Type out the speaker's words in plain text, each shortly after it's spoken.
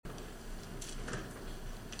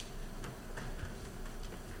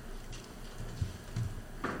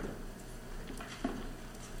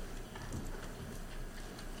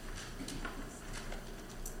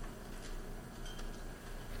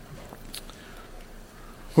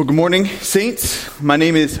Well, good morning, saints. My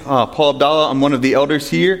name is Paul Abdallah. I'm one of the elders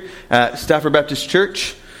here at Stafford Baptist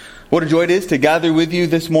Church. What a joy it is to gather with you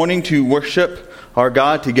this morning to worship our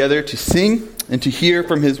God together, to sing and to hear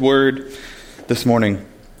from His Word this morning.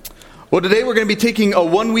 Well, today we're going to be taking a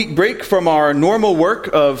 1-week break from our normal work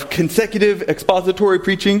of consecutive expository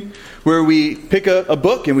preaching, where we pick a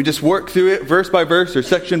book and we just work through it verse by verse or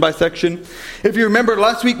section by section. If you remember,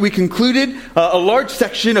 last week we concluded a large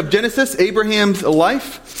section of Genesis, Abraham's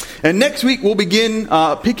life. And next week we'll begin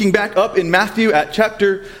picking back up in Matthew at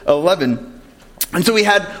chapter 11. And so we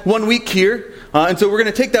had 1 week here. And so we're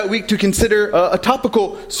going to take that week to consider a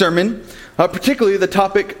topical sermon, particularly the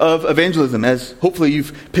topic of evangelism, as hopefully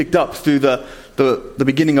you've picked up through the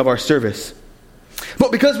beginning of our service.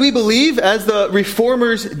 But because we believe, as the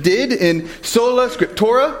Reformers did, in sola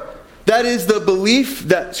scriptura, that is the belief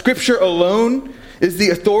that Scripture alone is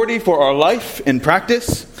the authority for our life and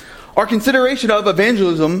practice, our consideration of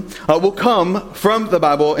evangelism will come from the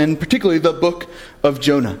Bible, and particularly the book of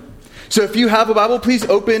Jonah. So if you have a Bible, please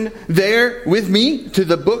open there with me to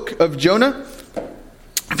the book of Jonah.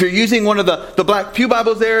 If you're using one of the black pew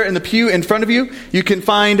Bibles there in the pew in front of you, you can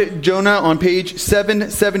find Jonah on page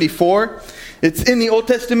 774. It's in the Old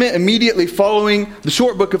Testament, immediately following the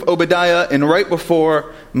short book of Obadiah and right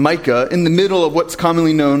before Micah, in the middle of what's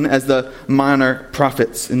commonly known as the minor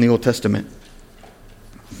prophets in the Old Testament.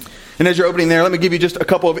 And as you're opening there, let me give you just a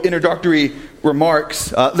couple of introductory remarks.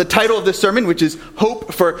 The title of this sermon, which is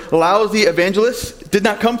Hope for Lousy Evangelists, did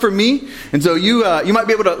not come from me. And so you might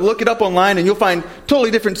be able to look it up online and you'll find totally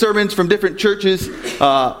different sermons from different churches.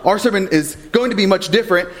 Our sermon is going to be much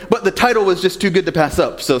different, but the title was just too good to pass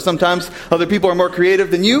up. So sometimes other people are more creative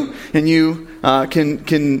than you, and you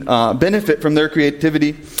can benefit from their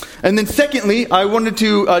creativity. And then secondly, I wanted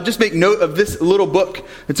to just make note of this little book.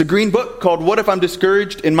 It's a green book called What If I'm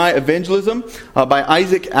Discouraged in My Evangelism by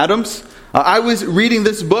Isaac Adams. I was reading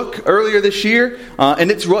this book earlier this year, and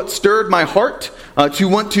it's what stirred my heart to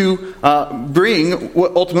want to bring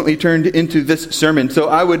what ultimately turned into this sermon. So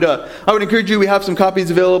I would encourage you. We have some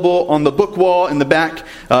copies available on the book wall in the back.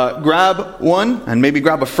 Grab one and maybe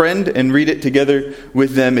grab a friend and read it together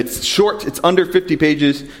with them. It's short. It's under 50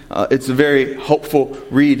 pages. It's a very helpful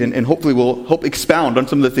read, and hopefully will help expound on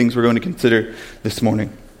some of the things we're going to consider this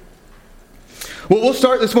morning. Well, we'll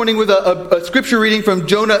start this morning with a scripture reading from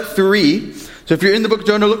Jonah 3. So if you're in the book of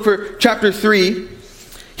Jonah, look for chapter 3.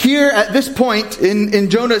 Here at this point in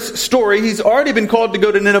Jonah's story, he's already been called to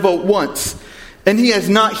go to Nineveh once. And he has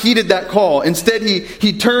not heeded that call. Instead,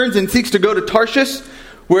 he turns and seeks to go to Tarshish,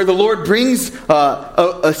 where the Lord brings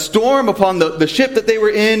a storm upon the ship that they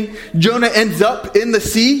were in. Jonah ends up in the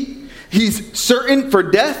sea. He's certain for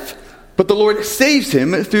death, but the Lord saves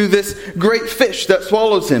him through this great fish that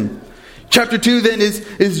swallows him. Chapter 2 then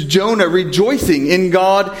is Jonah rejoicing in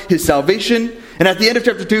God, his salvation. And at the end of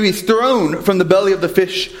chapter 2, he's thrown from the belly of the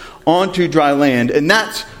fish onto dry land. And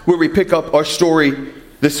that's where we pick up our story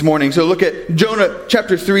this morning. So look at Jonah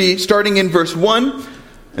chapter 3, starting in verse 1.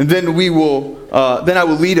 And then I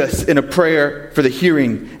will lead us in a prayer for the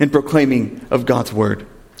hearing and proclaiming of God's word.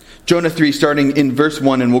 Jonah 3, starting in verse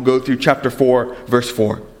 1, and we'll go through chapter 4, verse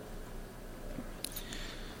 4.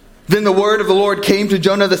 Then the word of the Lord came to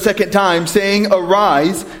Jonah the second time, saying,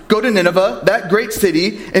 "Arise, go to Nineveh, that great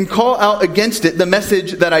city, and call out against it the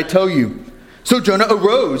message that I tell you." So Jonah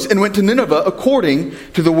arose and went to Nineveh according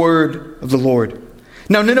to the word of the Lord.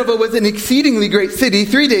 Now Nineveh was an exceedingly great city,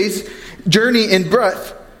 3 days' journey in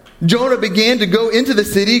breadth. Jonah began to go into the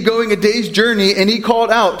city, going a day's journey, and he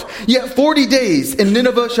called out, "Yet 40 days, and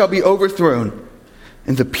Nineveh shall be overthrown."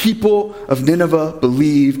 And the people of Nineveh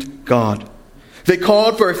believed God. They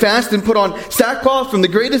called for a fast and put on sackcloth from the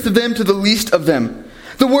greatest of them to the least of them.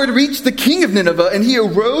 The word reached the king of Nineveh, and he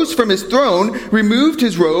arose from his throne, removed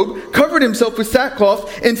his robe, covered himself with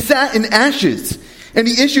sackcloth, and sat in ashes. And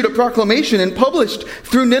he issued a proclamation and published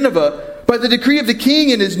through Nineveh, "By the decree of the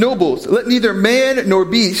king and his nobles, let neither man nor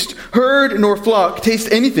beast, herd nor flock taste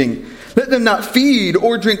anything. Let them not feed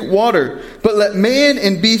or drink water, but let man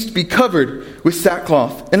and beast be covered with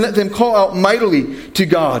sackcloth, and let them call out mightily to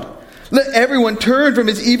God. Let everyone turn from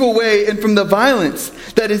his evil way and from the violence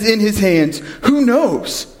that is in his hands. Who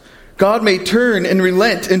knows? God may turn and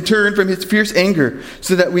relent and turn from his fierce anger,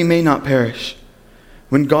 so that we may not perish."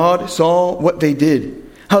 When God saw what they did,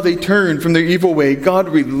 how they turned from their evil way, God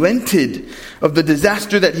relented of the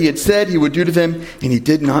disaster that he had said he would do to them, and he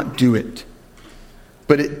did not do it.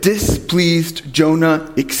 But it displeased Jonah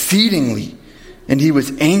exceedingly, and he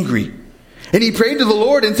was angry. And he prayed to the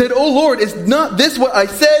Lord and said, "O Lord, is not this what I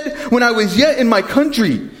said when I was yet in my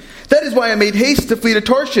country? That is why I made haste to flee to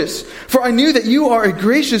Tarshish, for I knew that you are a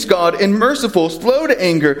gracious God and merciful, slow to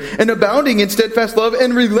anger, and abounding in steadfast love,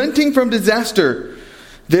 and relenting from disaster.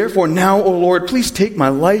 Therefore now, O Lord, please take my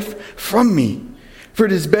life from me, for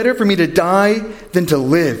it is better for me to die than to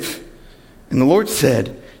live." And the Lord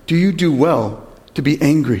said, "Do you do well to be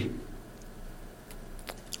angry?"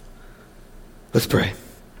 Let's pray.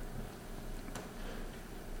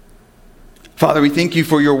 Father, we thank you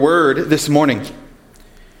for your word this morning.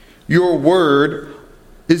 Your word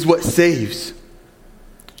is what saves.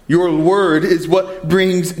 Your word is what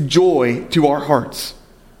brings joy to our hearts.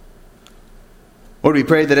 Lord, we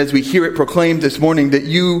pray that as we hear it proclaimed this morning, that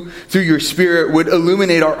you, through your Spirit, would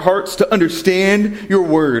illuminate our hearts to understand your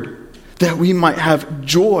word, that we might have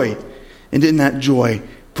joy, and in that joy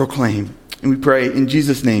proclaim. And we pray in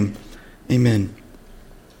Jesus' name, amen.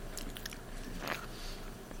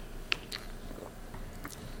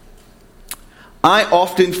 I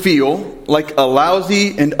often feel like a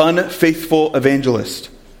lousy and unfaithful evangelist.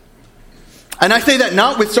 And I say that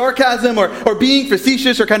not with sarcasm or being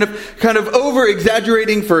facetious or kind of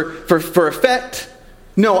over-exaggerating for effect.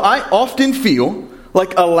 No, I often feel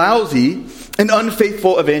like a lousy and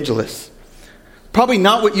unfaithful evangelist. Probably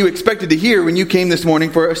not what you expected to hear when you came this morning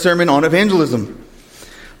for a sermon on evangelism.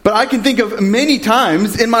 But I can think of many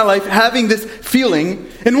times in my life having this feeling,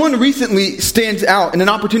 and one recently stands out in an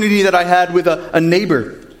opportunity that I had with a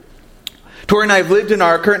neighbor. Tori and I have lived in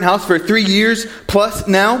our current house for 3 years plus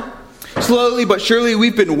now. Slowly but surely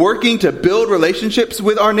we've been working to build relationships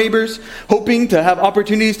with our neighbors, hoping to have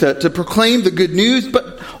opportunities to proclaim the good news,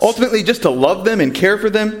 but ultimately just to love them and care for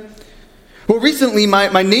them. Well, recently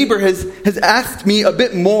my neighbor has asked me a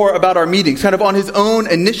bit more about our meetings, kind of on his own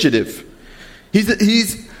initiative.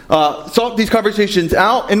 He's sought these conversations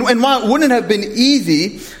out, and while it wouldn't have been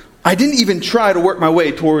easy, I didn't even try to work my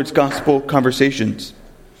way towards gospel conversations.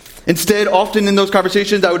 Instead, often in those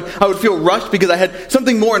conversations, I would feel rushed because I had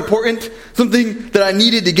something more important, something that I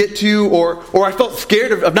needed to get to, or I felt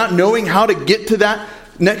scared of not knowing how to get to that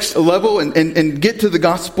next level and get to the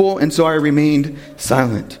gospel, and so I remained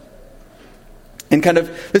silent. And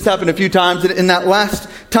this happened a few times, and in that last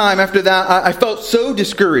time after that, I felt so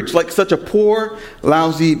discouraged, like such a poor,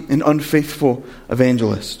 lousy, and unfaithful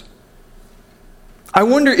evangelist. I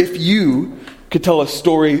wonder if you could tell a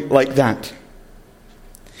story like that.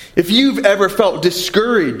 If you've ever felt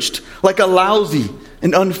discouraged like a lousy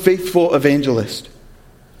and unfaithful evangelist.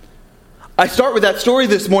 I start with that story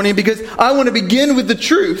this morning because I want to begin with the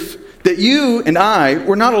truth that you and I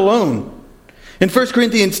were not alone. In 1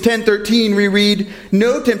 Corinthians 10:13 we read,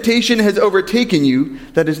 "No temptation has overtaken you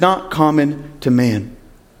that is not common to man."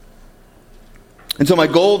 And so my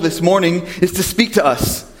goal this morning is to speak to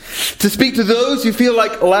us. To speak to those who feel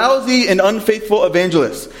like lousy and unfaithful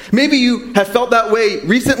evangelists. Maybe you have felt that way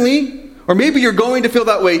recently, or maybe you're going to feel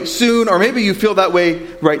that way soon, or maybe you feel that way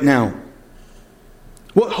right now.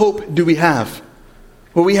 What hope do we have?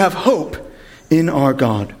 Well, we have hope in our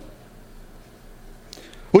God.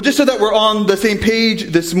 Well, just so that we're on the same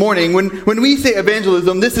page this morning, when we say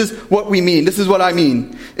evangelism, this is what we mean. This is what I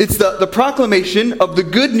mean. It's the proclamation of the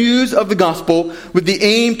good news of the gospel with the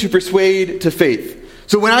aim to persuade to faith.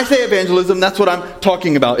 So when I say evangelism, that's what I'm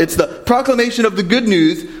talking about. It's the proclamation of the good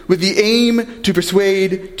news with the aim to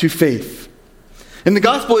persuade to faith. And the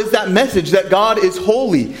gospel is that message that God is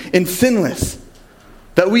holy and sinless,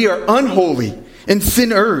 that we are unholy and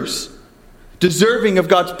sinners, deserving of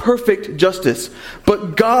God's perfect justice.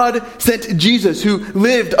 But God sent Jesus, who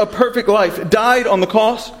lived a perfect life, died on the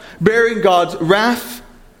cross, bearing God's wrath,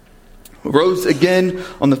 rose again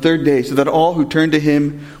on the third day, so that all who turn to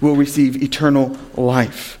him will receive eternal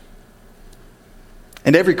life.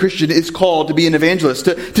 And every Christian is called to be an evangelist,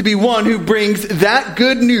 to be one who brings that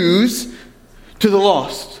good news to the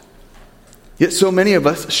lost. Yet so many of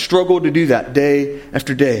us struggle to do that day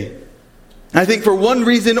after day. And I think for one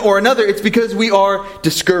reason or another, it's because we are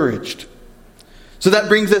discouraged. So that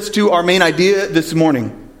brings us to our main idea this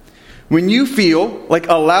morning. When you feel like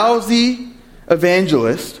a lousy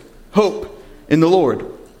evangelist, hope in the Lord.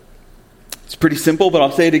 It's pretty simple, but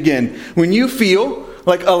I'll say it again. When you feel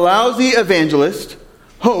like a lousy evangelist,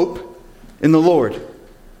 hope in the Lord.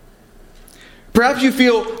 Perhaps you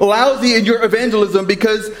feel lousy in your evangelism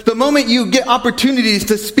because the moment you get opportunities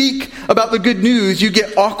to speak about the good news, you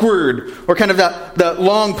get awkward or kind of that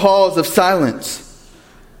long pause of silence.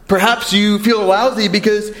 Perhaps you feel lousy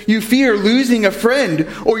because you fear losing a friend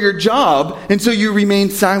or your job, and so you remain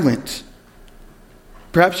silent.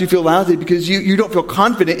 Perhaps you feel lousy because you don't feel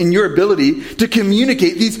confident in your ability to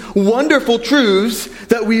communicate these wonderful truths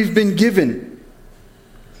that we've been given.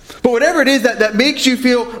 But whatever it is that makes you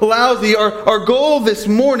feel lousy, our goal this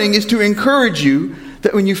morning is to encourage you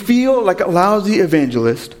that when you feel like a lousy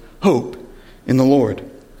evangelist, hope in the Lord.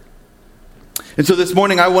 And so this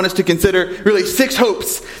morning I want us to consider really 6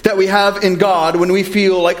 hopes that we have in God when we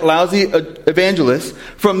feel like lousy evangelists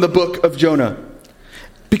from the book of Jonah.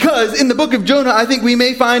 Because in the book of Jonah, I think we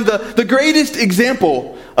may find the greatest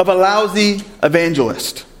example of a lousy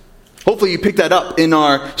evangelist. Hopefully you picked that up in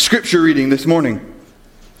our scripture reading this morning.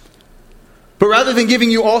 But rather than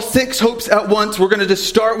giving you all 6 hopes at once, we're going to just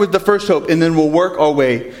start with the first hope and then we'll work our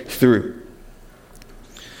way through.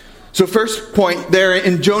 So first point there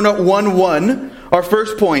in Jonah 1:1, our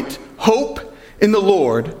first point, hope in the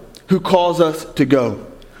Lord who calls us to go.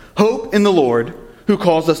 Hope in the Lord who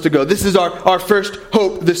calls us to go. This is our first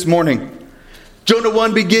hope this morning. Jonah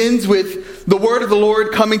 1 begins with the word of the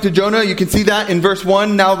Lord coming to Jonah. You can see that in verse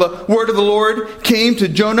 1. Now the word of the Lord came to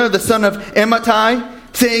Jonah, the son of Amittai,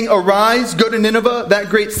 saying, "Arise, go to Nineveh, that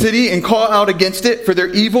great city, and call out against it, for their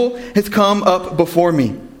evil has come up before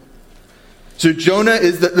me." So Jonah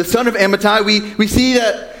is the son of Amittai. We see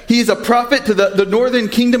that he is a prophet to the northern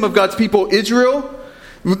kingdom of God's people, Israel.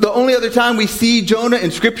 The only other time we see Jonah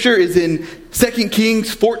in Scripture is in 2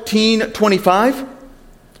 Kings 14:25,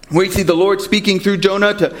 where you see the Lord speaking through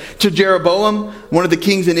Jonah to Jeroboam, one of the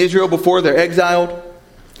kings in Israel before they're exiled.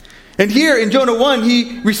 And here in Jonah 1,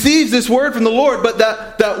 he receives this word from the Lord, but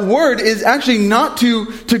that word is actually not to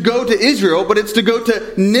go to Israel, but it's to go to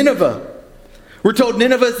Nineveh. We're told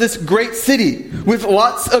Nineveh is this great city with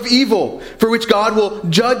lots of evil for which God will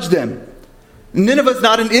judge them. Nineveh is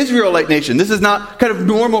not an Israelite nation. This is not kind of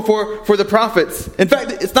normal for the prophets. In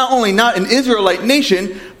fact, it's not only not an Israelite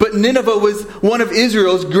nation, but Nineveh was one of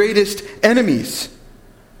Israel's greatest enemies.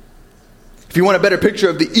 If you want a better picture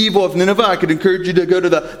of the evil of Nineveh, I could encourage you to go to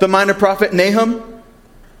the minor prophet Nahum.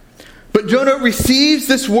 But Jonah receives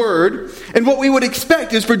this word, and what we would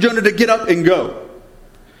expect is for Jonah to get up and go.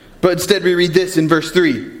 But instead we read this in verse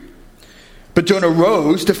 3. But Jonah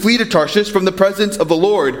rose to flee to Tarshish from the presence of the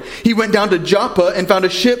Lord. He went down to Joppa and found a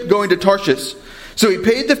ship going to Tarshish. So he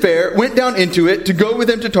paid the fare, went down into it to go with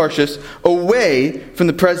them to Tarshish, away from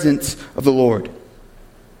the presence of the Lord.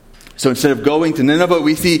 So instead of going to Nineveh,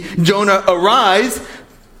 we see Jonah arise,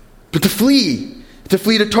 but to flee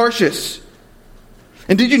to Tarshish.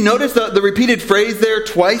 And did you notice the repeated phrase there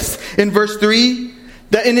twice in verse 3?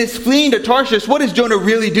 That in his fleeing to Tarshish, what is Jonah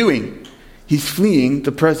really doing? He's fleeing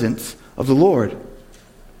the presence of the Lord.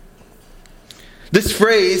 This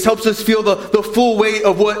phrase helps us feel the full weight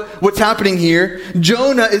of what's happening here.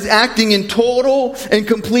 Jonah is acting in total and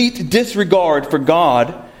complete disregard for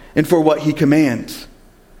God and for what he commands.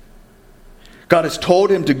 God has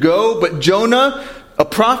told him to go, but Jonah, a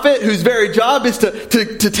prophet whose very job is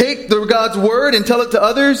to take God's word and tell it to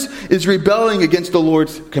others, is rebelling against the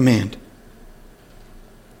Lord's command.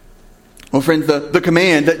 Well, friends, the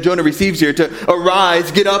command that Jonah receives here to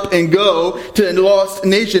arise, get up, and go to a lost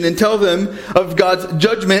nation and tell them of God's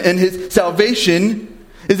judgment and his salvation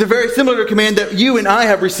is a very similar command that you and I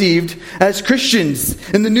have received as Christians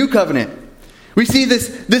in the New Covenant. We see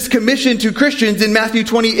this commission to Christians in Matthew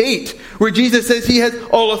 28, where Jesus says he has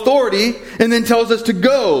all authority and then tells us to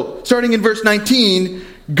go. Starting in verse 19,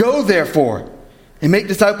 "Go therefore and make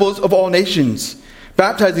disciples of all nations,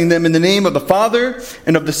 baptizing them in the name of the Father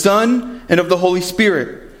and of the Son and of the Holy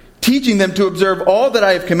Spirit, teaching them to observe all that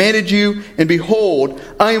I have commanded you, and behold,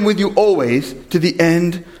 I am with you always to the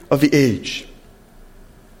end of the age."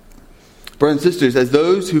 Brothers and sisters, as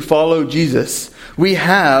those who follow Jesus, we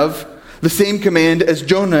have the same command as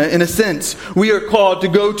Jonah in a sense. We are called to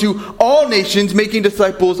go to all nations, making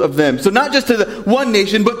disciples of them. So not just to the one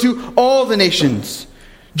nation, but to all the nations.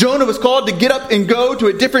 Jonah was called to get up and go to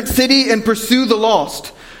a different city and pursue the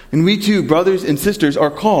lost. And we too, brothers and sisters,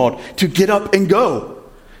 are called to get up and go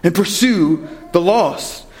and pursue the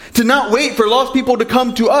lost. To not wait for lost people to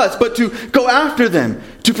come to us, but to go after them,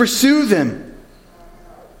 to pursue them.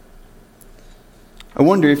 I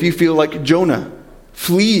wonder if you feel like Jonah,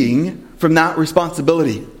 fleeing from that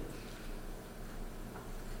responsibility.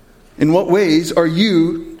 In what ways are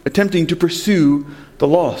you attempting to pursue the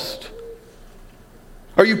lost?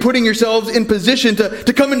 Are you putting yourselves in position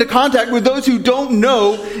to come into contact with those who don't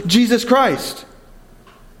know Jesus Christ?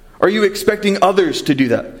 Are you expecting others to do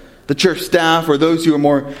that? The church staff or those who are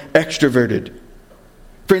more extroverted?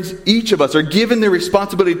 Friends, each of us are given the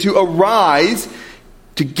responsibility to arise,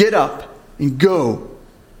 to get up and go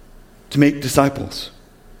to make disciples.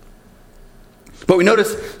 But we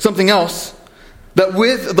notice something else, that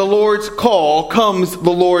with the Lord's call comes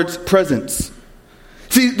the Lord's presence.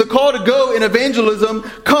 See, the call to go in evangelism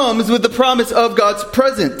comes with the promise of God's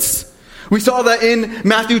presence. We saw that in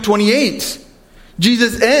Matthew 28.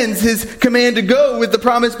 Jesus ends his command to go with the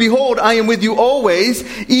promise, "Behold, I am with you always,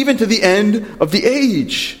 even to the end of the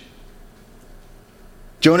age."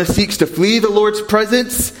 Jonah seeks to flee the Lord's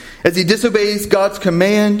presence as he disobeys God's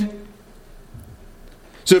command.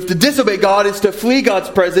 So if to disobey God is to flee God's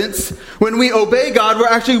presence, when we obey God, we're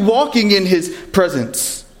actually walking in his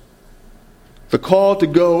presence. The call to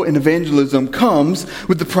go in evangelism comes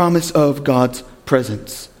with the promise of God's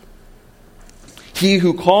presence. He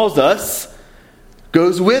who calls us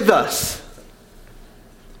goes with us.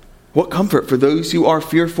 What comfort for those who are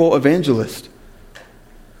fearful evangelists.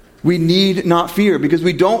 We need not fear because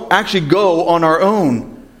we don't actually go on our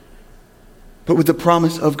own, but with the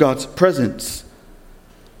promise of God's presence.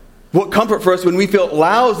 What comfort for us when we feel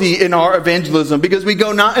lousy in our evangelism because we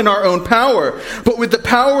go not in our own power, but with the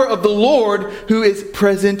power of the Lord who is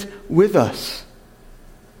present with us.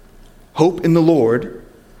 Hope in the Lord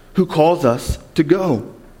who calls us to go.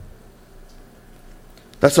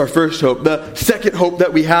 That's our first hope. The second hope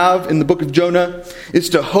that we have in the book of Jonah is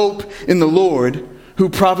to hope in the Lord who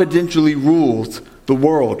providentially rules the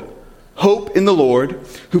world. Hope in the Lord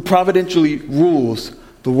who providentially rules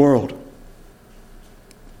the world.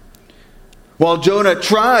 While Jonah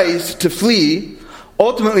tries to flee,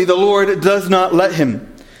 ultimately the Lord does not let him.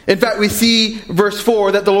 In fact, we see verse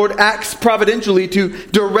 4 that the Lord acts providentially to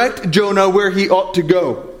direct Jonah where he ought to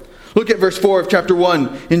go. Look at verse 4 of chapter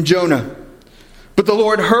 1 in Jonah. But the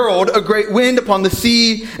Lord hurled a great wind upon the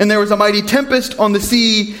sea, and there was a mighty tempest on the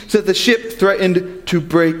sea, so that the ship threatened to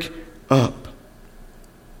break up.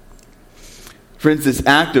 Friends, this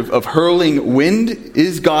act of hurling wind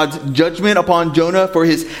is God's judgment upon Jonah for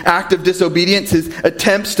his act of disobedience, his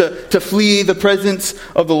attempts to flee the presence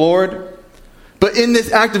of the Lord. But in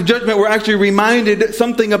this act of judgment, we're actually reminded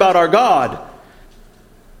something about our God.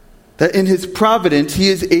 That in his providence, he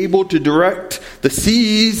is able to direct the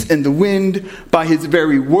seas and the wind by his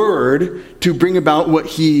very word to bring about what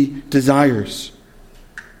he desires.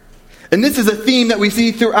 And this is a theme that we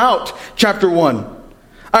see throughout chapter 1.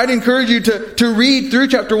 I'd encourage you to read through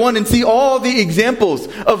chapter 1 and see all the examples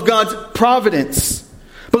of God's providence.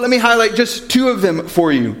 But let me highlight just two of them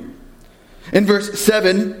for you. In verse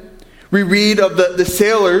 7, we read of the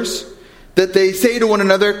sailors that they say to one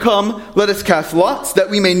another, "Come, let us cast lots, that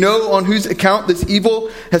we may know on whose account this evil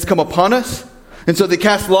has come upon us." And so they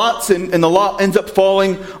cast lots, and the lot ends up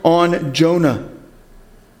falling on Jonah.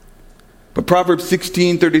 But Proverbs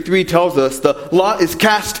 16:33 tells us the lot is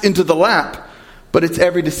cast into the lap, but its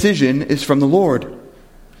every decision is from the Lord.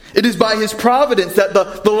 It is by his providence that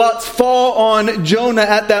the lots fall on Jonah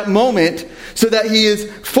at that moment, so that he is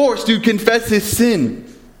forced to confess his sin.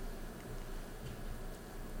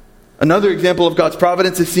 Another example of God's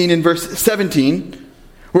providence is seen in verse 17,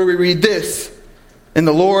 where we read this, "And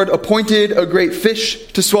the Lord appointed a great fish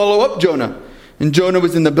to swallow up Jonah. And Jonah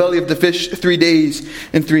was in the belly of the fish 3 days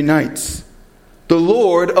and 3 nights." The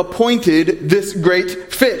Lord appointed this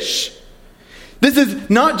great fish. This is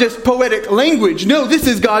not just poetic language. No, this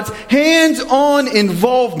is God's hands-on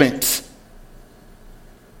involvement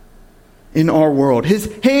in our world. His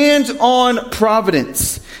hands-on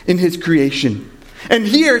providence in his creation. And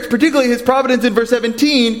here, it's particularly his providence in verse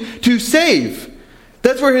 17 to save.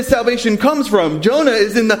 That's where his salvation comes from. Jonah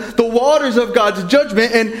is in the waters of God's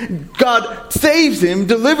judgment, and God saves him,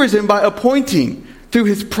 delivers him by appointing, through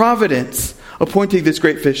his providence, appointing this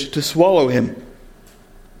great fish to swallow him.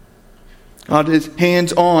 God is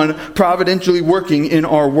hands-on, providentially working in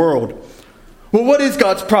our world. Well, what is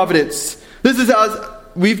God's providence? This is as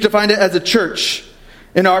we've defined it as a church.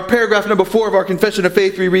 In our paragraph number 4 of our Confession of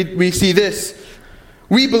Faith, we see this.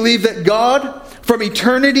 We believe that God, from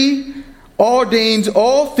eternity, ordains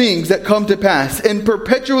all things that come to pass, and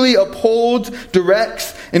perpetually upholds,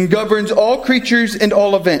 directs, and governs all creatures and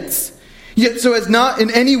all events. Yet so as not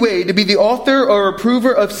in any way to be the author or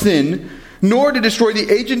approver of sin, nor to destroy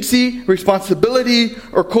the agency, responsibility,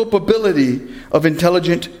 or culpability of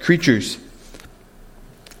intelligent creatures.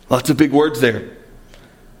 Lots of big words there.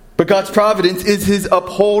 But God's providence is his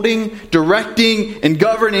upholding, directing, and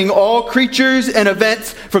governing all creatures and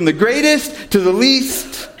events from the greatest to the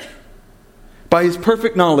least by his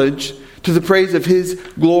perfect knowledge to the praise of his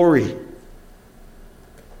glory,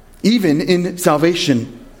 even in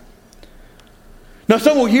salvation. Now,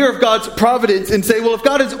 some will hear of God's providence and say, well, if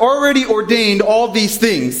God has already ordained all these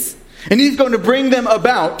things and he's going to bring them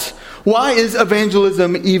about, why is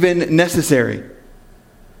evangelism even necessary?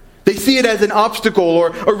 They see it as an obstacle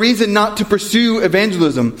or a reason not to pursue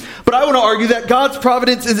evangelism. But I want to argue that God's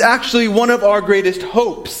providence is actually one of our greatest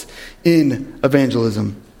hopes in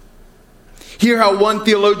evangelism. Hear how one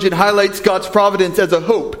theologian highlights God's providence as a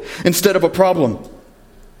hope instead of a problem.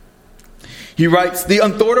 He writes, "The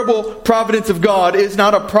unthwartable providence of God is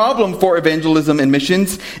not a problem for evangelism and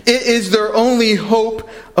missions. It is their only hope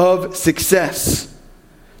of success.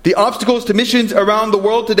 The obstacles to missions around the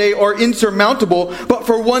world today are insurmountable, but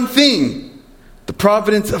for one thing, the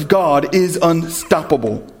providence of God is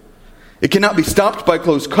unstoppable. It cannot be stopped by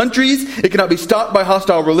closed countries. It cannot be stopped by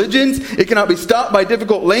hostile religions. It cannot be stopped by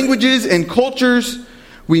difficult languages and cultures.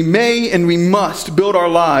 We may and we must build our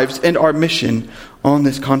lives and our mission on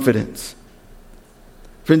this confidence."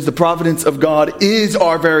 Friends, the providence of God is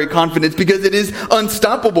our very confidence because it is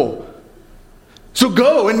unstoppable. So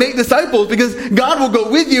go and make disciples because God will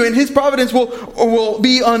go with you and His providence will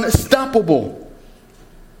be unstoppable.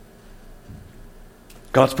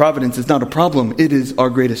 God's providence is not a problem. It is our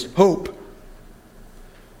greatest hope.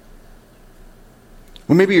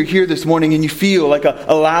 Well, maybe you're here this morning and you feel like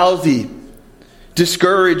a lousy,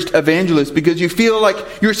 discouraged evangelist because you feel like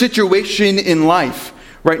your situation in life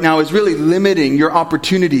right now is really limiting your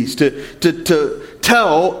opportunities to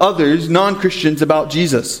tell others, non-Christians, about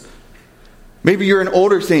Jesus. Maybe you're an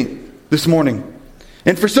older saint this morning.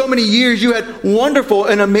 And for so many years, you had wonderful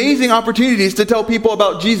and amazing opportunities to tell people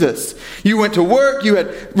about Jesus. You went to work, you had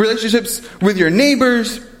relationships with your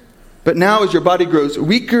neighbors. But now as your body grows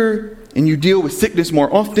weaker and you deal with sickness more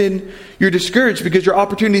often, you're discouraged because your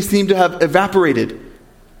opportunities seem to have evaporated.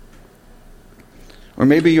 Or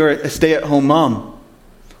maybe you're a stay-at-home mom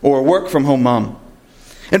or a work-from-home mom.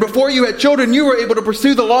 And before you had children, you were able to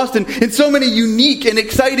pursue the lost in so many unique and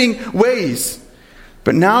exciting ways.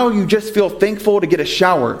 But now you just feel thankful to get a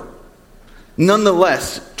shower.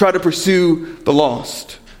 Nonetheless, try to pursue the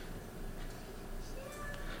lost.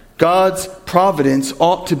 God's providence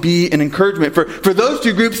ought to be an encouragement for those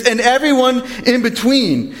two groups and everyone in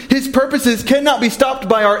between. His purposes cannot be stopped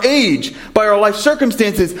by our age, by our life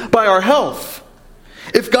circumstances, by our health.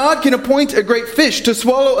 If God can appoint a great fish to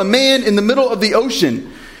swallow a man in the middle of the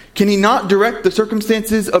ocean, can He not direct the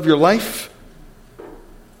circumstances of your life?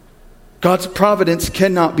 God's providence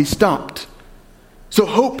cannot be stopped. So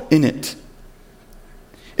hope in it.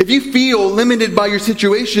 If you feel limited by your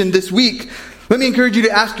situation this week, let me encourage you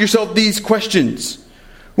to ask yourself these questions.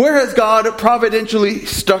 Where has God providentially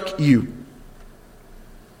stuck you?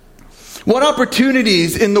 What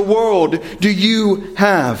opportunities in the world do you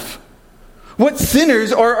have? What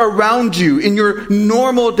sinners are around you in your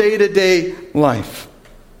normal day-to-day life?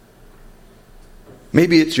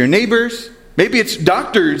 Maybe it's your neighbors. Maybe it's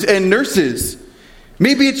doctors and nurses.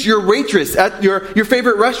 Maybe it's your waitress at your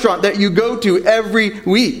favorite restaurant that you go to every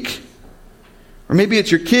week. Or maybe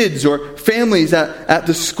it's your kids or families at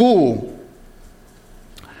the school.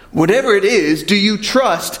 Whatever it is, do you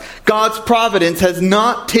trust God's providence has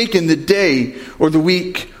not taken the day or the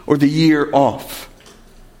week or the year off?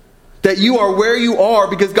 That you are where you are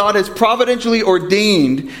because God has providentially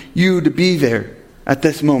ordained you to be there at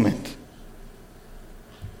this moment.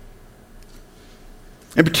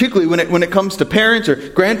 And particularly when it comes to parents or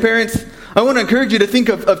grandparents, I want to encourage you to think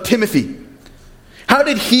of Timothy. How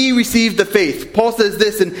did he receive the faith? Paul says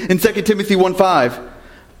this in 2 Timothy 1:5.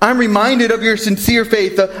 "I'm reminded of your sincere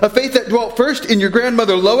faith, a faith that dwelt first in your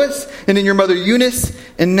grandmother Lois and in your mother Eunice,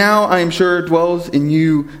 and now I am sure dwells in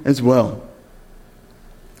you as well."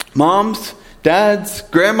 Moms, dads,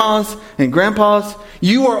 grandmas, and grandpas,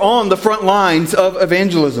 you are on the front lines of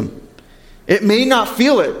evangelism. It may not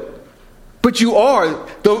feel it, but you are.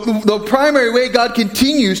 The primary way God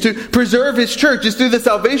continues to preserve His church is through the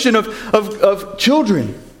salvation of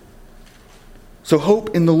children. So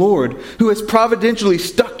hope in the Lord, who has providentially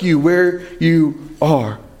stuck you where you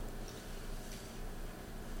are.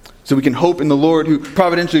 So we can hope in the Lord, who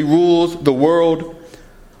providentially rules the world.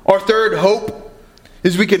 Our third hope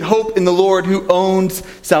is we can hope in the Lord, who owns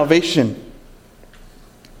salvation.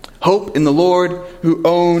 Hope in the Lord, who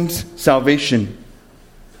owns salvation.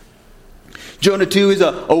 Jonah 2 is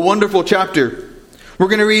a wonderful chapter. We're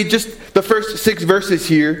going to read just the first 6 verses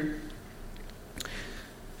here.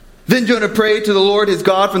 "Then Jonah prayed to the Lord his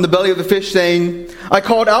God from the belly of the fish, saying, I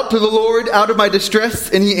called out to the Lord out of my distress,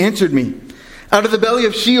 and He answered me. Out of the belly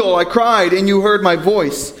of Sheol I cried, and you heard my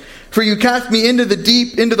voice. For you cast me into the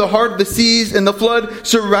deep, into the heart of the seas, and the flood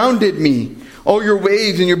surrounded me. All your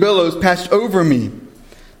waves and your billows passed over me.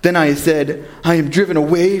 Then I said, I am driven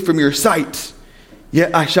away from your sight.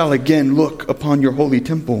 Yet I shall again look upon your holy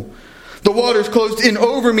temple. The waters closed in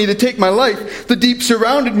over me to take my life. The deep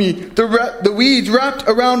surrounded me. The weeds wrapped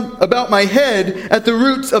around about my head at the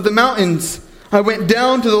roots of the mountains. I went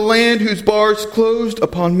down to the land whose bars closed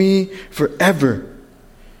upon me forever.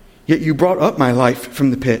 Yet you brought up my life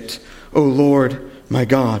from the pit, O Lord, my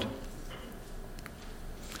God.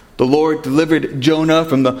 the Lord delivered Jonah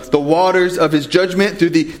from the waters of his judgment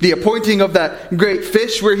through the appointing of that great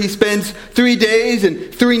fish where he spends 3 days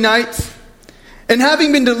and 3 nights. And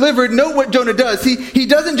having been delivered, note what Jonah does. He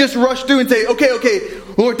doesn't just rush through and say, okay,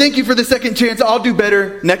 Lord, thank you for the second chance. I'll do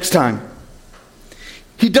better next time.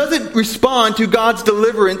 He doesn't respond to God's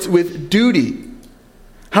deliverance with duty.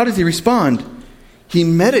 How does he respond? He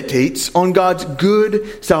meditates on God's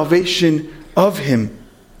good salvation of him.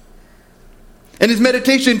 And his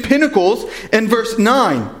meditation pinnacles in verse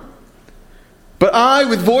 9. But I,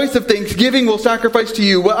 with voice of thanksgiving, will sacrifice to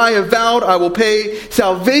you. What I have vowed, I will pay.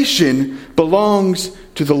 Salvation belongs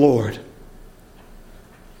to the Lord.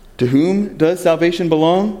 To whom does salvation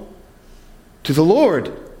belong? To the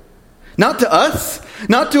Lord. Not to us,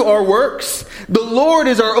 not to our works. The Lord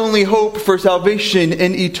is our only hope for salvation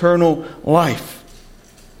and eternal life.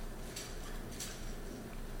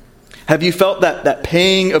 Have you felt that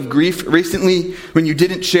pang of grief recently when you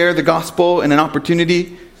didn't share the gospel in an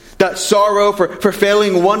opportunity? That sorrow for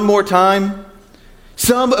failing one more time?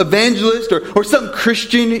 Some evangelist or some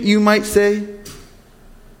Christian, you might say?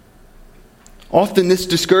 Often this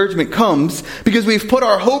discouragement comes because we've put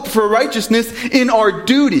our hope for righteousness in our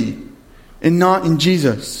duty and not in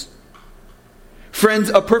Jesus. Friends,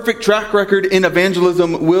 a perfect track record in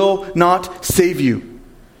evangelism will not save you.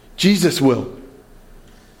 Jesus will.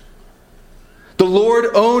 The Lord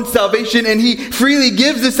owns salvation, and He freely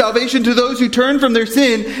gives this salvation to those who turn from their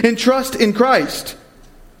sin and trust in Christ.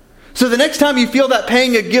 So the next time you feel that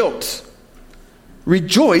pang of guilt,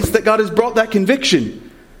 rejoice that God has brought that conviction.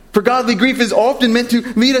 For godly grief is often meant to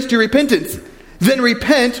lead us to repentance. Then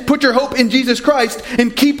repent, put your hope in Jesus Christ,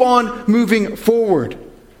 and keep on moving forward.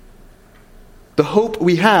 The hope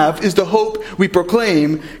we have is the hope we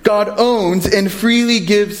proclaim. God owns and freely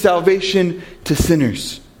gives salvation to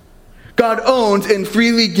sinners. God owns and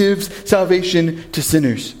freely gives salvation to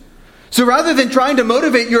sinners. So rather than trying to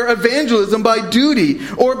motivate your evangelism by duty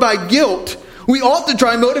or by guilt, we ought to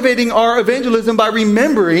try motivating our evangelism by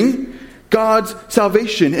remembering God's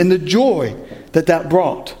salvation and the joy that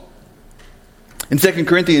brought. In 2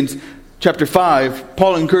 Corinthians chapter 5,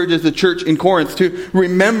 Paul encourages the church in Corinth to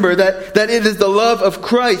remember that it is the love of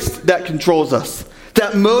Christ that controls us,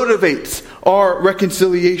 that motivates our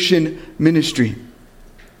reconciliation ministry.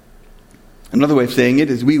 Another way of saying it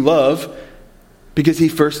is we love because He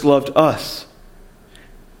first loved us.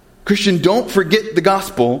 Christian, don't forget the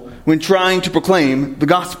gospel when trying to proclaim the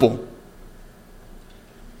gospel.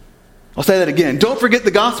 I'll say that again. Don't forget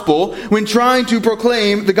the gospel when trying to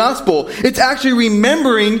proclaim the gospel. It's actually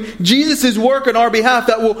remembering Jesus' work on our behalf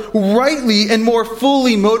that will rightly and more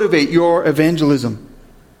fully motivate your evangelism.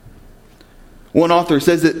 One author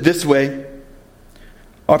says it this way: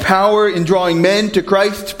 our power in drawing men to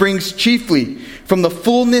Christ springs chiefly from the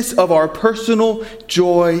fullness of our personal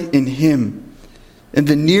joy in Him and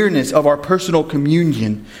the nearness of our personal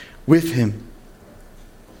communion with Him.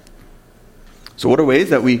 So what are ways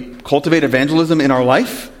that we cultivate evangelism in our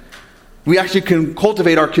life? We actually can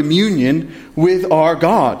cultivate our communion with our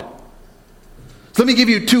God. So let me give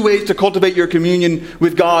you 2 ways to cultivate your communion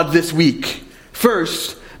with God this week.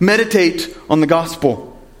 First, meditate on the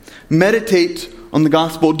gospel. Meditate on the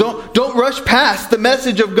gospel. Don't rush past the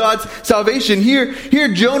message of God's salvation.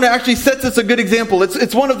 Here Jonah actually sets us a good example.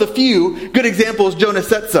 It's one of the few good examples Jonah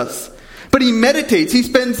sets us. But he meditates. He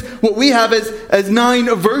spends what we have as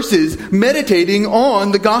 9 verses meditating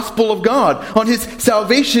on the gospel of God, on His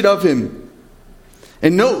salvation of Him.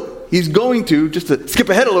 And note, he's going to, just to skip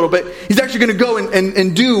ahead a little bit, he's actually going to go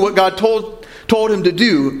and do what God told him to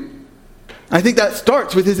do. I think that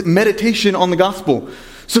starts with his meditation on the gospel.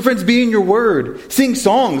 So friends, be in your word. Sing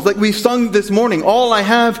songs like we've sung this morning. All I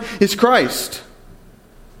have is Christ.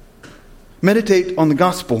 Meditate on the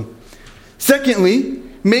gospel. Secondly,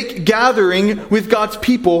 make gathering with God's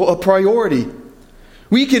people a priority.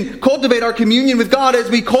 We can cultivate our communion with God as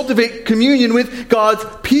we cultivate communion with God's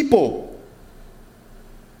people.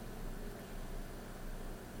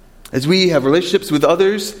 As we have relationships with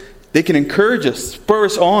others, they can encourage us, spur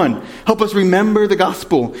us on, help us remember the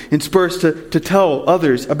gospel, and spur us to tell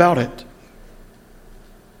others about it.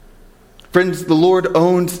 Friends, the Lord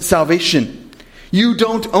owns salvation. You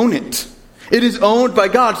don't own it. It is owned by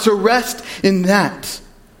God, so rest in that.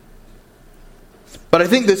 But I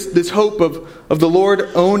think this hope of the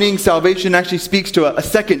Lord owning salvation actually speaks to a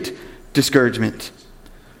second discouragement.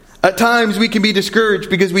 At times we can be discouraged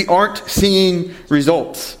because we aren't seeing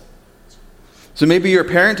results. So maybe you're a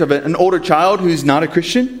parent of an older child who's not a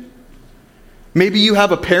Christian. Maybe you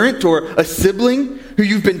have a parent or a sibling who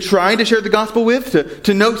you've been trying to share the gospel with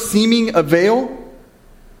to no seeming avail.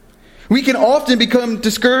 We can often become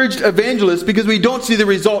discouraged evangelists because we don't see the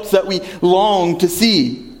results that we long to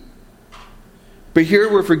see. But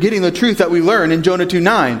here we're forgetting the truth that we learn in Jonah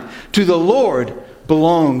 2:9. To the Lord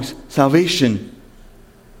belongs salvation.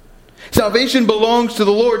 Salvation belongs to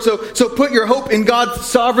the Lord. So put your hope in God's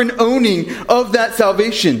sovereign owning of that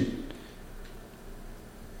salvation.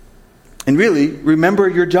 And really, remember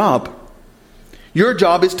your job. Your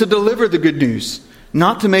job is to deliver the good news,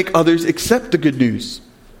 not to make others accept the good news.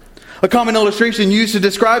 A common illustration used to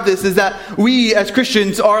describe this is that we as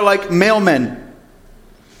Christians are like mailmen.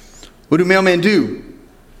 What do mailmen do?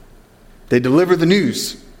 They deliver the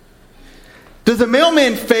news. Does a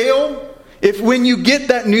mailman fail if when you get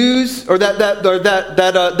that news or that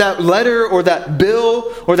letter or that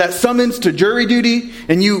bill or that summons to jury duty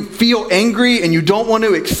and you feel angry and you don't want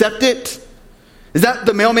to accept it? Is that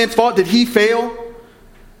the mailman's fault? Did he fail?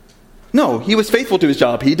 No, he was faithful to his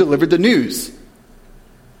job. He delivered the news.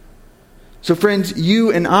 So friends,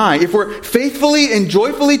 you and I, if we're faithfully and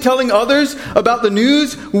joyfully telling others about the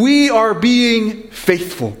news, we are being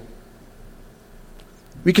faithful.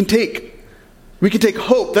 We can take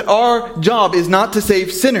hope that our job is not to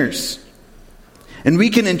save sinners. And we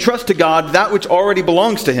can entrust to God that which already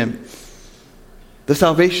belongs to Him, the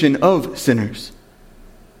salvation of sinners.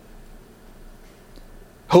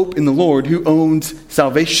 Hope in the Lord who owns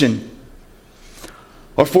salvation.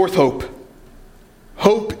 Our fourth hope.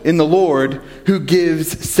 Hope in the Lord who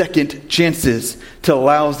gives second chances to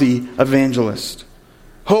lousy evangelists.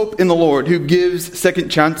 Hope in the Lord who gives second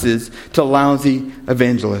chances to lousy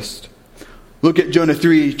evangelists. Look at Jonah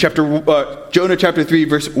chapter 3,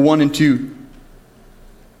 verse 1 and 2.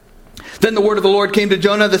 Then the word of the Lord came to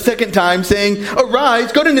Jonah the second time, saying,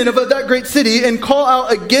 Arise, go to Nineveh, that great city, and call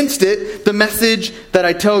out against it the message that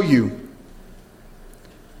I tell you.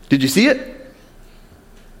 Did you see it?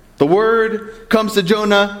 The word comes to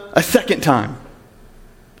Jonah a second time.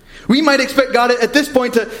 We might expect God at this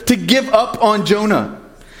point to give up on Jonah,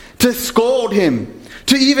 to scold him,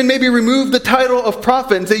 to even maybe remove the title of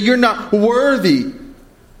prophet and say, you're not worthy.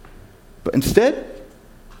 But instead,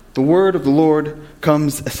 the word of the Lord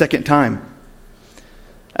comes a second time.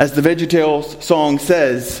 As the VeggieTales song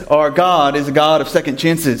says, our God is a God of second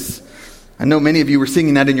chances. I know many of you were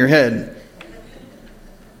singing that in your head.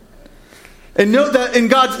 And note that in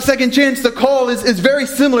God's second chance, the call is very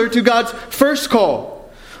similar to God's first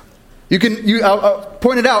call. I'll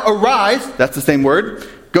point it out. Arise, that's the same word.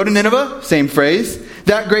 Go to Nineveh, same phrase.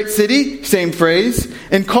 That great city, same phrase.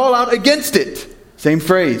 And call out against it, same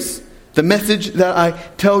phrase. The message that I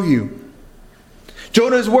tell you.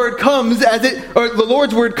 Jonah's word comes the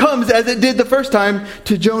Lord's word comes as it did the first time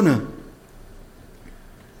to Jonah.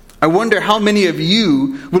 I wonder how many of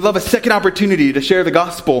you would love a second opportunity to share the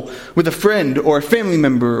gospel with a friend or a family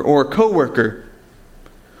member or a coworker.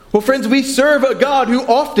 Well, friends, we serve a God who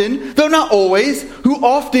often, though not always, who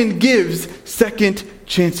often gives second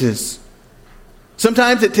chances.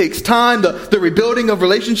 Sometimes it takes time, the rebuilding of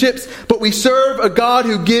relationships, but we serve a God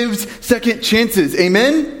who gives second chances.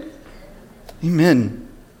 Amen? Amen.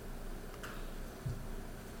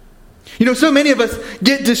 You know, so many of us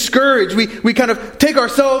get discouraged. We kind of take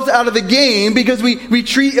ourselves out of the game because we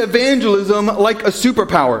treat evangelism like a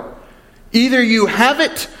superpower. Either you have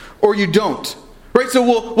it or you don't. Right? So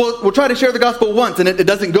we'll try to share the gospel once and it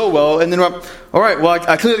doesn't go well. And then we're all right, well,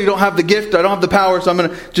 I clearly don't have the gift. I don't have the power, so I'm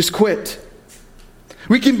going to just quit.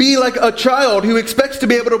 We can be like a child who expects to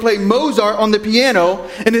be able to play Mozart on the piano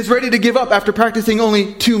and is ready to give up after practicing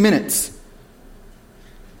only 2 minutes.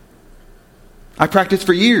 I practiced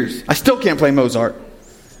for years. I still can't play Mozart.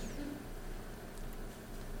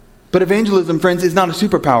 But evangelism, friends, is not a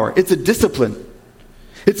superpower. It's a discipline.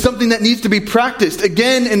 It's something that needs to be practiced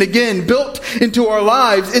again and again, built into our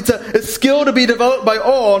lives. It's a skill to be developed by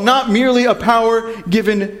all, not merely a power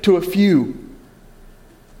given to a few.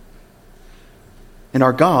 And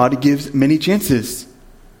our God gives many chances.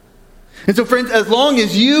 And so, friends, as long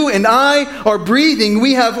as you and I are breathing,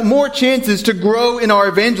 we have more chances to grow in our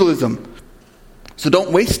evangelism. So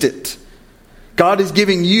don't waste it. God is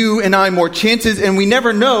giving you and I more chances, and we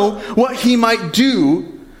never know what He might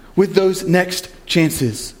do with those next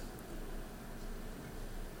chances.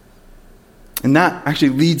 And that actually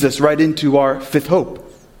leads us right into our fifth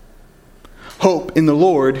hope. Hope in the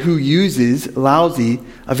Lord who uses lousy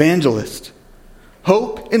evangelists.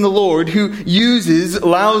 Hope in the Lord who uses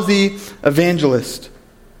lousy evangelists.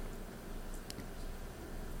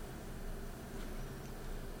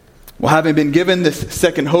 Well, having been given this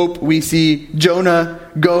second hope, we see Jonah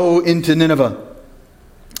go into Nineveh.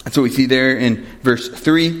 That's what we see there in verse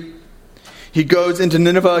 3. He goes into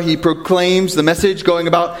Nineveh. He proclaims the message, going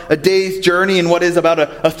about a day's journey in what is about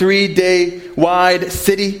a 3-day wide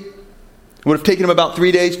city. It would have taken him about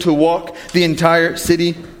 3 days to walk the entire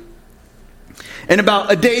city. And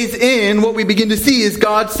about a day's in, what we begin to see is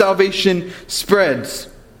God's salvation spreads.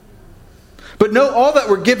 But note all that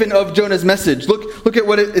we're given of Jonah's message. Look at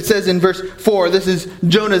what it says in verse 4. This is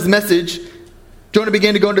Jonah's message. Jonah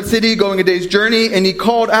began to go into the city, going a day's journey, and he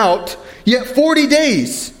called out, "Yet 40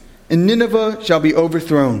 days, and Nineveh shall be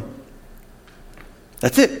overthrown."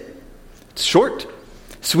 That's it. It's short,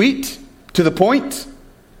 sweet, to the point.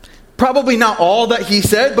 Probably not all that he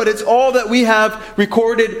said, but it's all that we have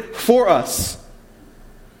recorded for us.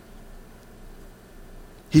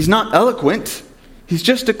 He's not eloquent. He's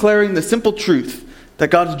just declaring the simple truth that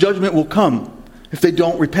God's judgment will come if they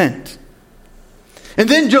don't repent. And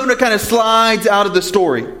then Jonah kind of slides out of the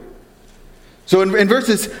story. So in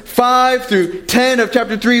verses 5 through 10 of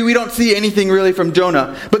chapter 3, we don't see anything really from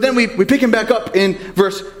Jonah. But then we pick him back up in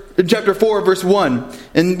chapter 4, verse 1,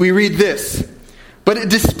 and we read this. "But it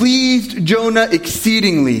displeased Jonah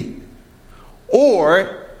exceedingly."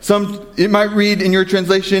 Or, it might read in your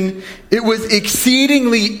translation, "It was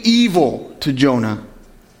exceedingly evil to Jonah,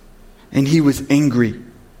 and he was angry."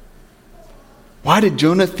 Why did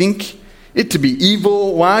Jonah think it to be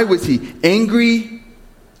evil? Why was he angry?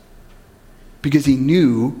 Because he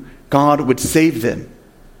knew God would save them.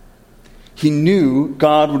 He knew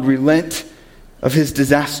God would relent of his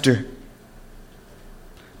disaster.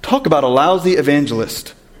 Talk about a lousy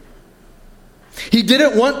evangelist. He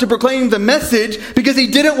didn't want to proclaim the message because he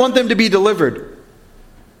didn't want them to be delivered.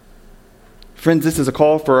 Friends, this is a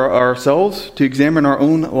call for ourselves to examine our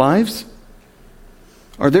own lives.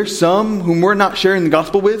 Are there some whom we're not sharing the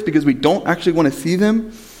gospel with because we don't actually want to see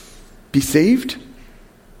them be saved?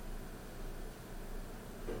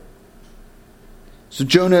 So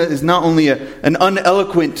Jonah is not only an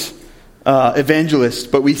uneloquent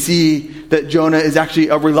evangelist, but we see that Jonah is actually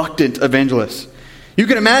a reluctant evangelist. You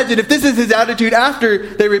can imagine if this is his attitude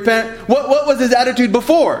after they repent, what was his attitude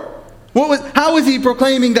before? How was he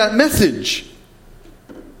proclaiming that message?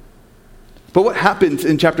 But what happens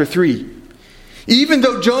in chapter 3? Even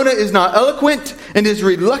though Jonah is not eloquent and is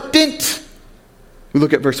reluctant, we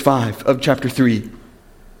look at verse 5 of chapter 3.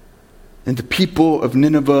 "And the people of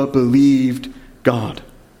Nineveh believed God."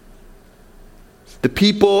 The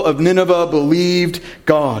people of Nineveh believed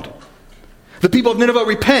God. The people of Nineveh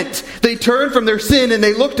repent. They turn from their sin and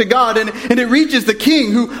they look to God. And it reaches the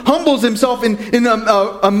king, who humbles himself in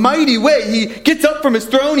a mighty way. He gets up from his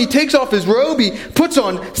throne. He takes off his robe. He puts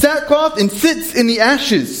on sackcloth and sits in the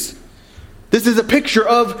ashes. This is a picture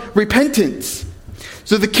of repentance.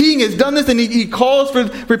 So the king has done this, and he calls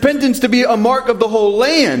for repentance to be a mark of the whole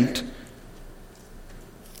land.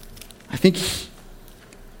 I think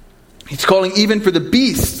he's calling even for the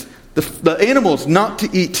beasts, the animals, not to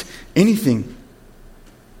eat anything.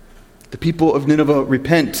 The people of Nineveh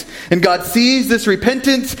repent. And God sees this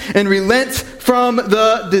repentance and relents from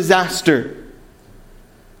the disaster.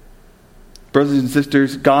 Brothers and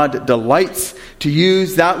sisters, God delights to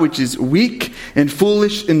use that which is weak and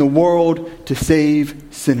foolish in the world to save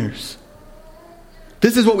sinners.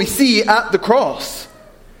 This is what we see at the cross.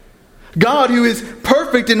 God, who is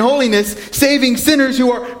perfect in holiness, saving sinners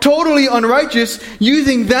who are totally unrighteous,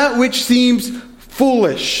 using that which seems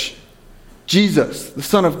foolish. Jesus, the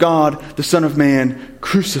Son of God, the Son of Man,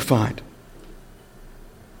 crucified.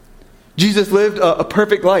 Jesus lived a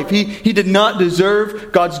perfect life. He did not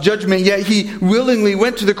deserve God's judgment, yet he willingly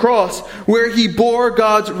went to the cross where he bore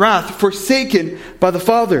God's wrath, forsaken by the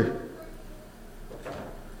Father.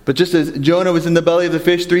 But just as Jonah was in the belly of the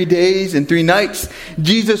fish 3 days and 3 nights,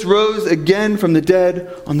 Jesus rose again from the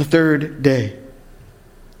dead on the 3rd day.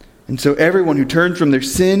 And so everyone who turns from their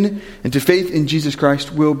sin and to faith in Jesus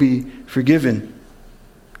Christ will be forgiven.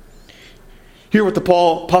 Hear what the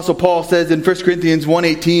Apostle Paul says in 1 Corinthians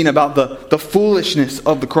 1:18 about the foolishness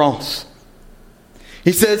of the cross.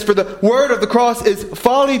 He says, "For the word of the cross is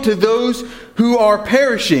folly to those who are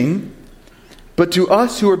perishing, but to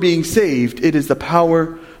us who are being saved, it is the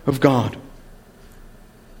power of God."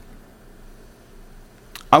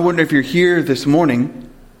 I wonder if you're here this morning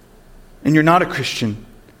and you're not a Christian.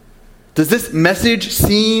 Does this message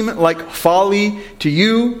seem like folly to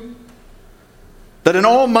you? That an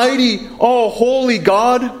almighty, all-holy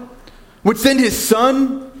God would send his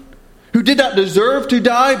Son, who did not deserve to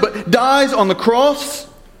die, but dies on the cross,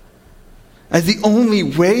 as the only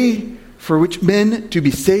way for which men to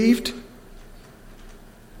be saved?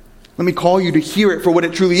 Let me call you to hear it for what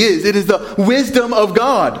it truly is. It is the wisdom of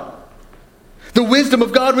God. The wisdom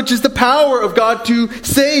of God, which is the power of God to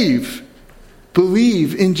save.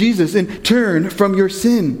 Believe in Jesus and turn from your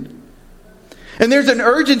sin. And there's an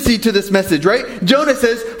urgency to this message, right? Jonah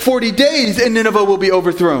says 40 days and Nineveh will be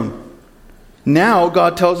overthrown. Now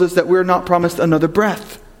God tells us that we're not promised another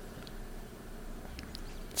breath.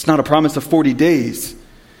 It's not a promise of 40 days.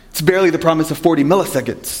 It's barely the promise of 40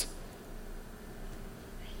 milliseconds.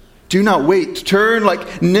 Do not wait. Turn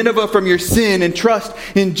like Nineveh from your sin and trust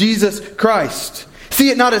in Jesus Christ. See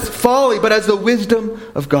it not as folly, but as the wisdom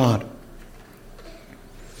of God.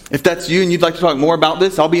 If that's you and you'd like to talk more about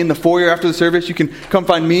this, I'll be in the foyer after the service. You can come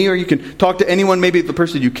find me, or you can talk to anyone, maybe the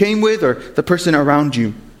person you came with or the person around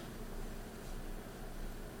you.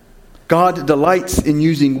 God delights in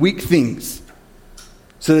using weak things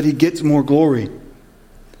so that he gets more glory.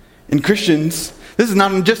 And Christians, this is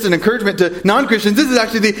not just an encouragement to non-Christians. This is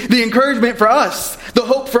actually the encouragement for us, the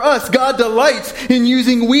hope for us. God delights in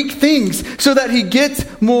using weak things so that he gets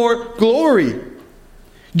more glory.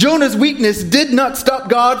 Jonah's weakness did not stop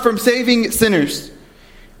God from saving sinners.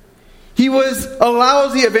 He was a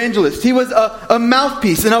lousy evangelist. He was a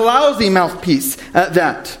mouthpiece, and a lousy mouthpiece at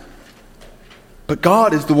that. But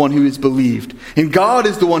God is the one who is believed. And God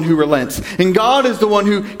is the one who relents. And God is the one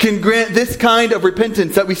who can grant this kind of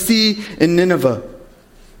repentance that we see in Nineveh.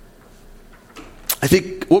 I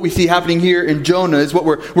think what we see happening here in Jonah is what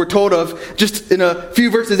we're told of just in a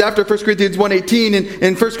few verses after 1 Corinthians 1:18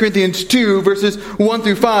 and 1 Corinthians 2, verses 1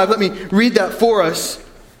 through 5. Let me read that for us.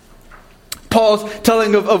 Paul's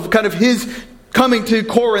telling of kind of his coming to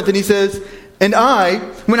Corinth, and he says, "And I,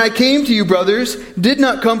 when I came to you, brothers, did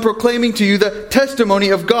not come proclaiming to you the testimony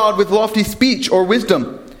of God with lofty speech or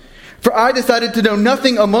wisdom. For I decided to know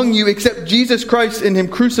nothing among you except Jesus Christ and him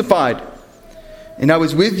crucified. And I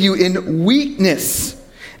was with you in weakness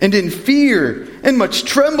and in fear and much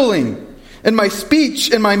trembling. And my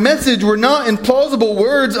speech and my message were not in plausible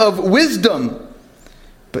words of wisdom,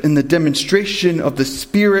 but in the demonstration of the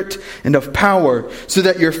Spirit and of power, so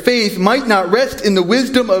that your faith might not rest in the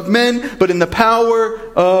wisdom of men, but in the power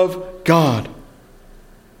of God."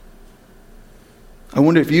 I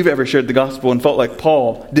wonder if you've ever shared the gospel and felt like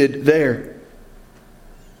Paul did there.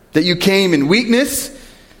 That you came in weakness,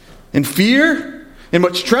 in fear, in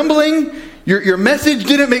much trembling. Your message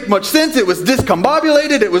didn't make much sense. It was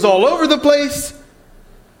discombobulated. It was all over the place.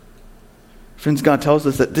 Friends, God tells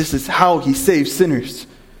us that this is how he saves sinners.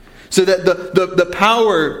 So that the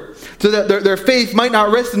power, so that their faith might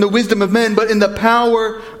not rest in the wisdom of men, but in the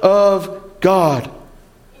power of God.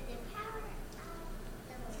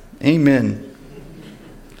 Amen.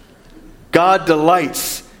 God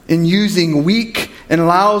delights in using weak and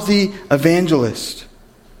lousy evangelists.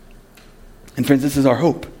 And friends, this is our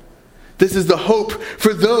hope. This is the hope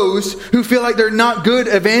for those who feel like they're not good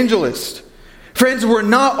evangelists. Friends, we're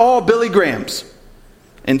not all Billy Grahams.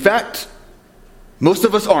 In fact, most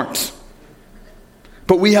of us aren't.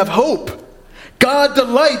 But we have hope. God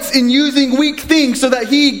delights in using weak things so that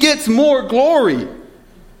he gets more glory.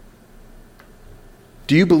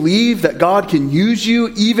 Do you believe that God can use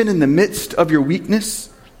you even in the midst of your weakness?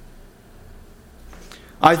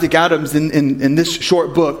 Isaac Adams in this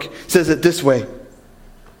short book says it this way: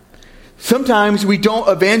 sometimes we don't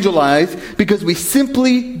evangelize because we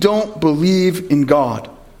simply don't believe in God.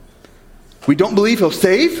 We don't believe he'll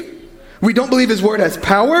save. We don't believe his word has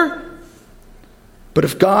power. But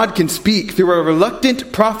if God can speak through a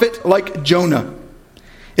reluctant prophet like Jonah,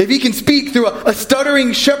 if he can speak through a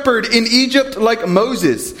stuttering shepherd in Egypt like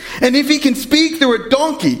Moses, and if he can speak through a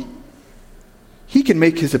donkey, he can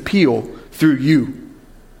make his appeal through you.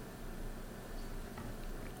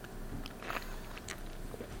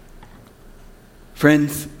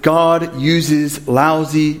 Friends, God uses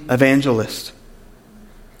lousy evangelists.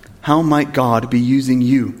 How might God be using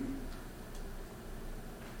you?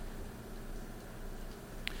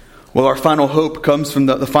 Well, our final hope comes from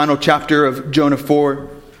the final chapter of Jonah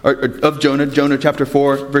chapter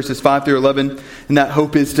 4, verses 5 through 11. And that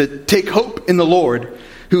hope is to take hope in the Lord,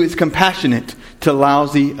 who is compassionate to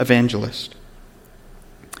lousy evangelists.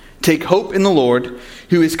 Take hope in the Lord,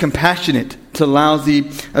 who is compassionate to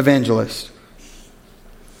lousy evangelists.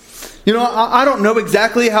 You know, I don't know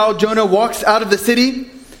exactly how Jonah walks out of the city,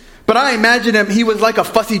 but I imagine him, he was like a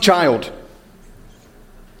fussy child.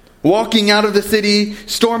 Walking out of the city,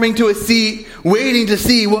 storming to a seat, waiting to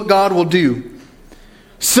see what God will do.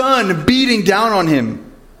 Sun beating down on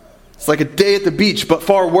him. It's like a day at the beach, but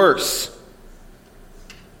far worse.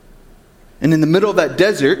 And in the middle of that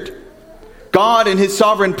desert, God in his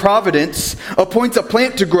sovereign providence appoints a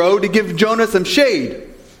plant to grow to give Jonah some shade.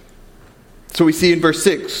 So we see in verse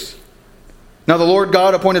 6. Now the Lord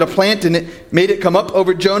God appointed a plant and it made it come up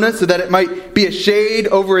over Jonah so that it might be a shade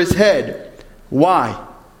over his head. Why?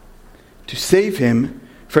 to save him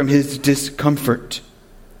from his discomfort,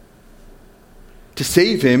 to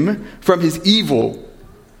save him from his evil,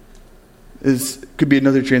 could be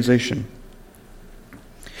another translation.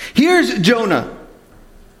 Here's Jonah,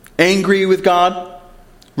 angry with God,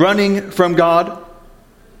 running from God,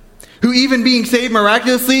 who even being saved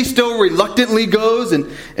miraculously still reluctantly goes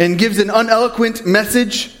and gives an uneloquent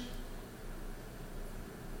message.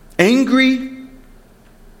 Angry,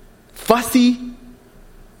 fussy,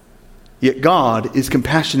 yet God is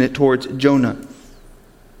compassionate towards Jonah.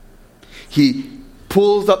 He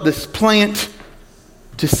pulls up this plant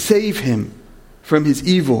to save him from his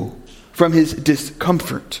evil, from his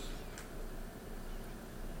discomfort.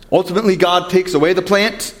 Ultimately, God takes away the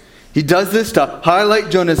plant. He does this to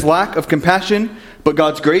highlight Jonah's lack of compassion, but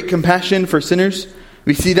God's great compassion for sinners.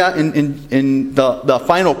 We see that in the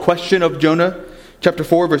final question of Jonah, chapter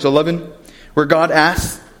 4, verse 11, where God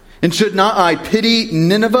asks, "And should not I pity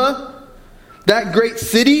Nineveh, that great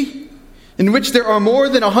city, in which there are more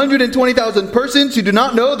than 120,000 persons who do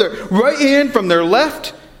not know their right hand from their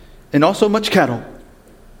left, and also much cattle?"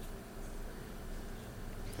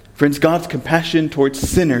 Friends, God's compassion towards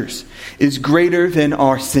sinners is greater than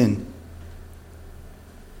our sin.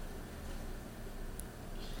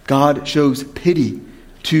 God shows pity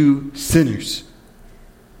to sinners.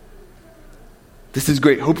 This is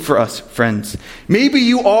great hope for us, friends. Maybe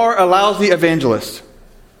you are a lousy evangelist.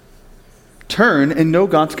 Turn and know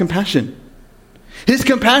God's compassion. His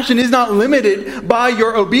compassion is not limited by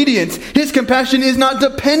your obedience. His compassion is not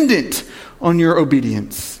dependent on your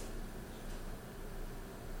obedience.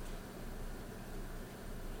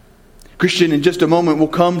 Christian, in just a moment, we'll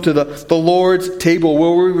come to the Lord's table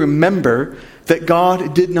where we remember that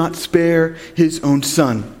God did not spare his own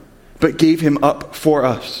Son, but gave him up for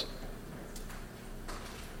us.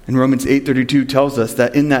 And Romans 8:32 tells us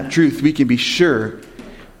that in that truth we can be sure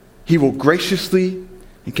he will graciously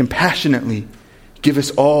and compassionately give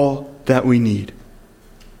us all that we need.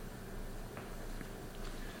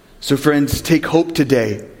 So friends, take hope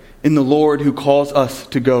today in the Lord who calls us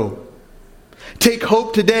to go. Take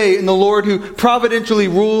hope today in the Lord who providentially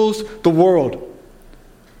rules the world.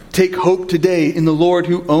 Take hope today in the Lord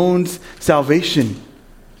who owns salvation.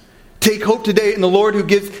 Take hope today in the Lord who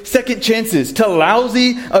gives second chances to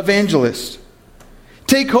lousy evangelists.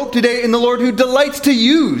 Take hope today in the Lord who delights to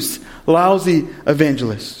use lousy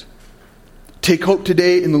evangelists. Take hope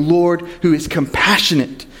today in the Lord who is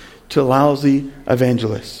compassionate to lousy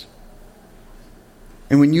evangelists.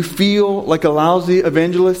 And when you feel like a lousy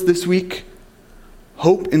evangelist this week,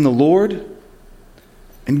 hope in the Lord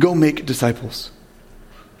and go make disciples.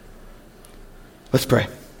 Let's pray.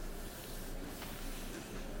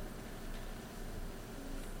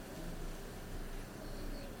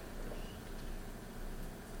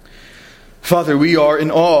 Father, we are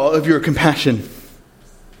in awe of your compassion.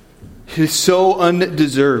 It is so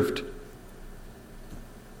undeserved.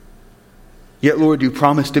 Yet, Lord, you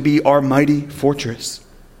promise to be our mighty fortress,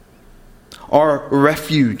 our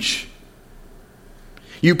refuge.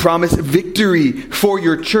 You promise victory for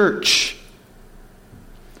your church.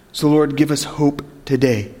 So, Lord, give us hope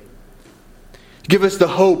today. Give us the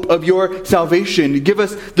hope of your salvation. Give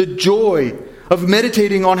us the joy of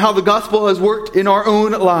meditating on how the gospel has worked in our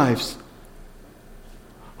own lives.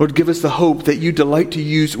 Lord, give us the hope that you delight to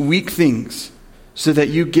use weak things so that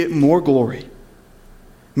you get more glory.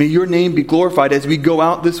 May your name be glorified as we go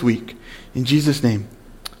out this week. In Jesus' name,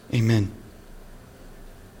 amen.